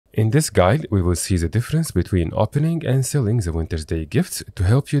In this guide, we will see the difference between opening and selling the Wintersday gifts to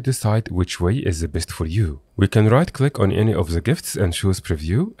help you decide which way is the best for you. We can right-click on any of the gifts and choose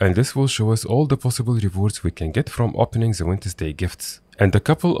Preview, and this will show us all the possible rewards we can get from opening the Wintersday gifts. And a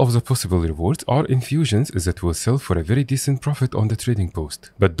couple of the possible rewards are infusions that will sell for a very decent profit on the trading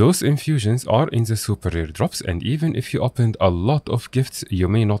post. But those infusions are in the super rare drops, and even if you opened a lot of gifts, you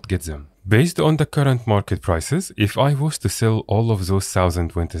may not get them. Based on the current market prices, if I was to sell all of those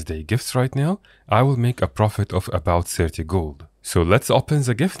 1000 Wintersday gifts right now, I will make a profit of about 30 gold. So let's open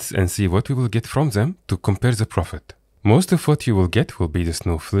the gifts and see what we will get from them to compare the profit. Most of what you will get will be the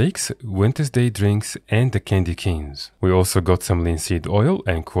snowflakes, Wintersday drinks, and the candy canes. We also got some linseed oil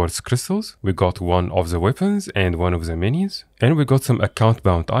and quartz crystals. We got one of the weapons and one of the minis. And we got some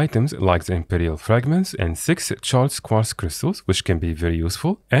account-bound items like the Imperial Fragments and 6 charged quartz crystals, which can be very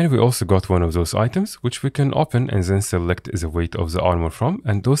useful. And we also got one of those items, which we can open and then select the weight of the armor from,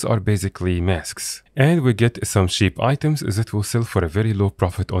 and those are basically masks. And we get some cheap items that will sell for a very low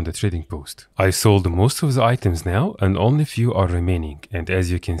profit on the trading post. I sold most of the items now, and only few are remaining. And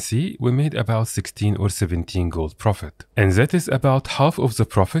as you can see, we made about 16 or 17 gold profit. And that is about half of the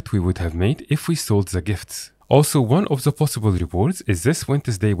profit we would have made if we sold the gifts. Also, one of the possible rewards is this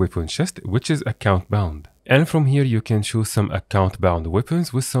Wintersday weapon chest, which is account bound. And from here you can choose some account bound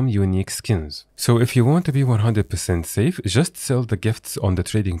weapons with some unique skins. So if you want to be 100% safe, just sell the gifts on the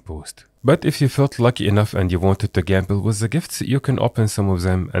trading post. But if you felt lucky enough and you wanted to gamble with the gifts, you can open some of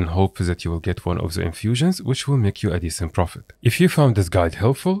them and hope that you will get one of the infusions, which will make you a decent profit. If you found this guide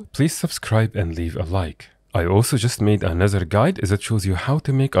helpful, please subscribe and leave a like. I also just made another guide that shows you how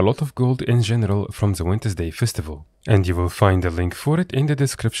to make a lot of gold in general from the Wintersday festival. And you will find the link for it in the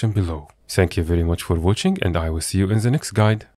description below. Thank you very much for watching, and I will see you in the next guide.